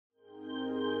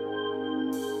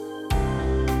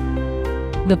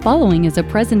The following is a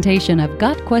presentation of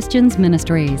Got Questions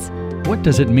Ministries. What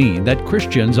does it mean that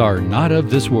Christians are not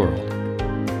of this world?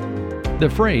 The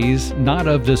phrase, not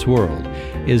of this world,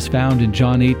 is found in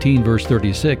John 18, verse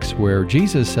 36, where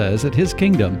Jesus says that his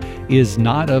kingdom is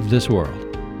not of this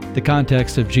world. The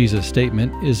context of Jesus'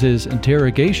 statement is his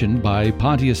interrogation by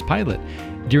Pontius Pilate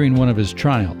during one of his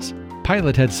trials.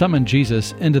 Pilate had summoned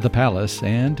Jesus into the palace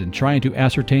and, in trying to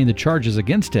ascertain the charges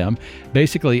against him,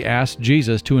 basically asked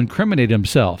Jesus to incriminate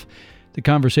himself. The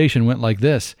conversation went like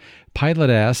this.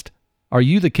 Pilate asked, "Are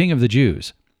you the king of the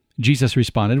Jews?" Jesus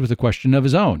responded with a question of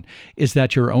his own. "Is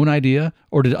that your own idea,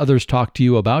 or did others talk to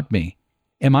you about me?"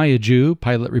 "Am I a Jew?"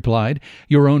 Pilate replied.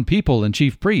 "Your own people and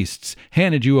chief priests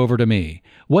handed you over to me.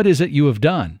 What is it you have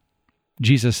done?"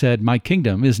 Jesus said, "My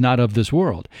kingdom is not of this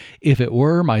world. If it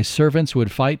were, my servants would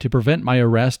fight to prevent my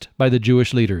arrest by the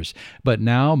Jewish leaders. But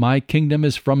now my kingdom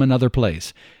is from another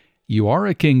place." "You are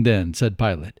a king then," said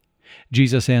Pilate.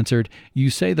 Jesus answered,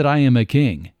 "You say that I am a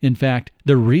king. In fact,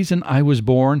 the reason I was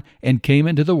born and came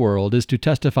into the world is to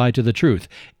testify to the truth.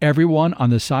 Everyone on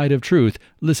the side of truth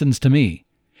listens to me."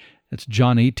 That's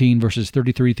John 18, verses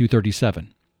 33 through 37.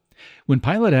 When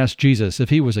Pilate asked Jesus if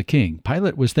he was a king,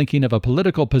 Pilate was thinking of a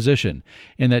political position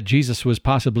and that Jesus was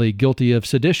possibly guilty of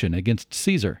sedition against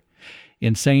Caesar.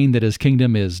 In saying that his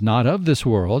kingdom is not of this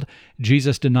world,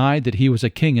 Jesus denied that he was a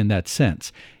king in that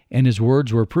sense, and his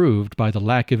words were proved by the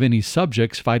lack of any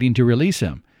subjects fighting to release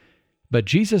him. But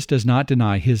Jesus does not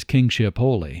deny his kingship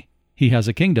wholly. He has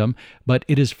a kingdom, but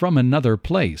it is from another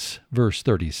place, verse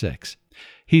 36.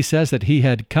 He says that he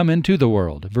had come into the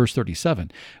world, verse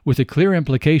 37, with a clear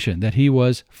implication that he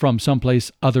was from someplace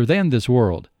other than this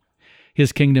world.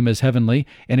 His kingdom is heavenly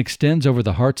and extends over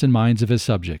the hearts and minds of his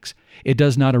subjects. It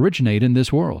does not originate in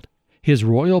this world. His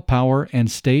royal power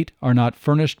and state are not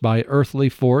furnished by earthly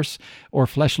force or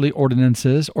fleshly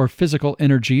ordinances or physical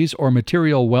energies or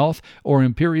material wealth or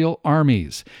imperial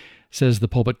armies, says the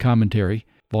Pulpit Commentary,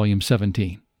 Volume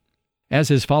 17. As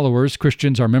his followers,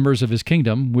 Christians are members of his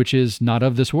kingdom, which is not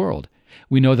of this world.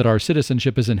 We know that our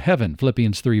citizenship is in heaven,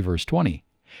 Philippians 3, verse 20.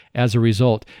 As a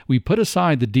result, we put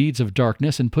aside the deeds of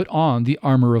darkness and put on the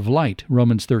armor of light,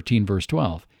 Romans 13, verse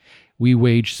 12. We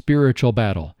wage spiritual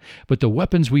battle, but the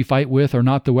weapons we fight with are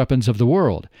not the weapons of the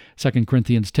world, 2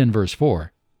 Corinthians 10, verse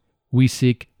 4. We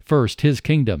seek first his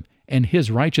kingdom and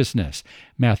his righteousness,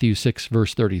 Matthew 6,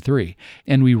 verse 33,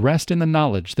 and we rest in the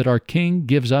knowledge that our King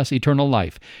gives us eternal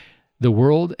life. The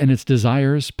world and its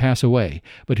desires pass away,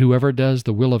 but whoever does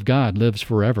the will of God lives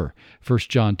forever, 1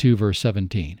 John 2, verse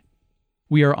 17.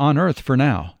 We are on earth for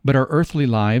now, but our earthly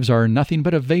lives are nothing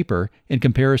but a vapor in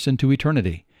comparison to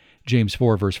eternity, James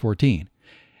 4, verse 14.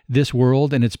 This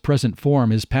world in its present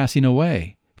form is passing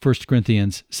away, 1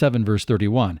 Corinthians 7, verse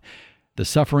 31. The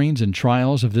sufferings and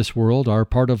trials of this world are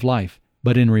part of life,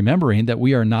 but in remembering that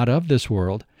we are not of this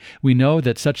world, we know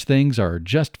that such things are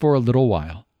just for a little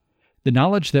while. The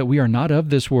knowledge that we are not of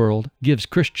this world gives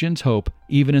Christians hope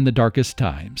even in the darkest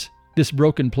times. This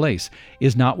broken place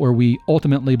is not where we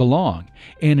ultimately belong,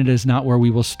 and it is not where we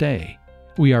will stay.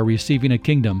 We are receiving a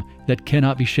kingdom that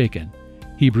cannot be shaken.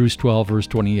 Hebrews 12, verse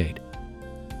 28.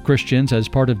 Christians, as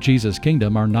part of Jesus'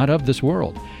 kingdom, are not of this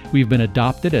world. We've been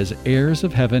adopted as heirs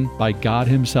of heaven by God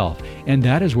himself, and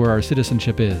that is where our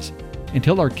citizenship is.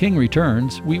 Until our King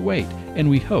returns, we wait and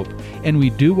we hope, and we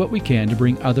do what we can to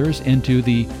bring others into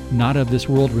the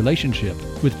not-of-this-world relationship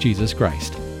with Jesus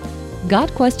Christ.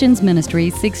 Got Questions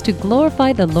Ministries seeks to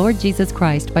glorify the Lord Jesus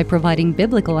Christ by providing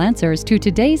biblical answers to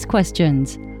today's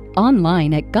questions.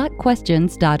 Online at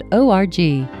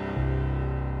gotquestions.org.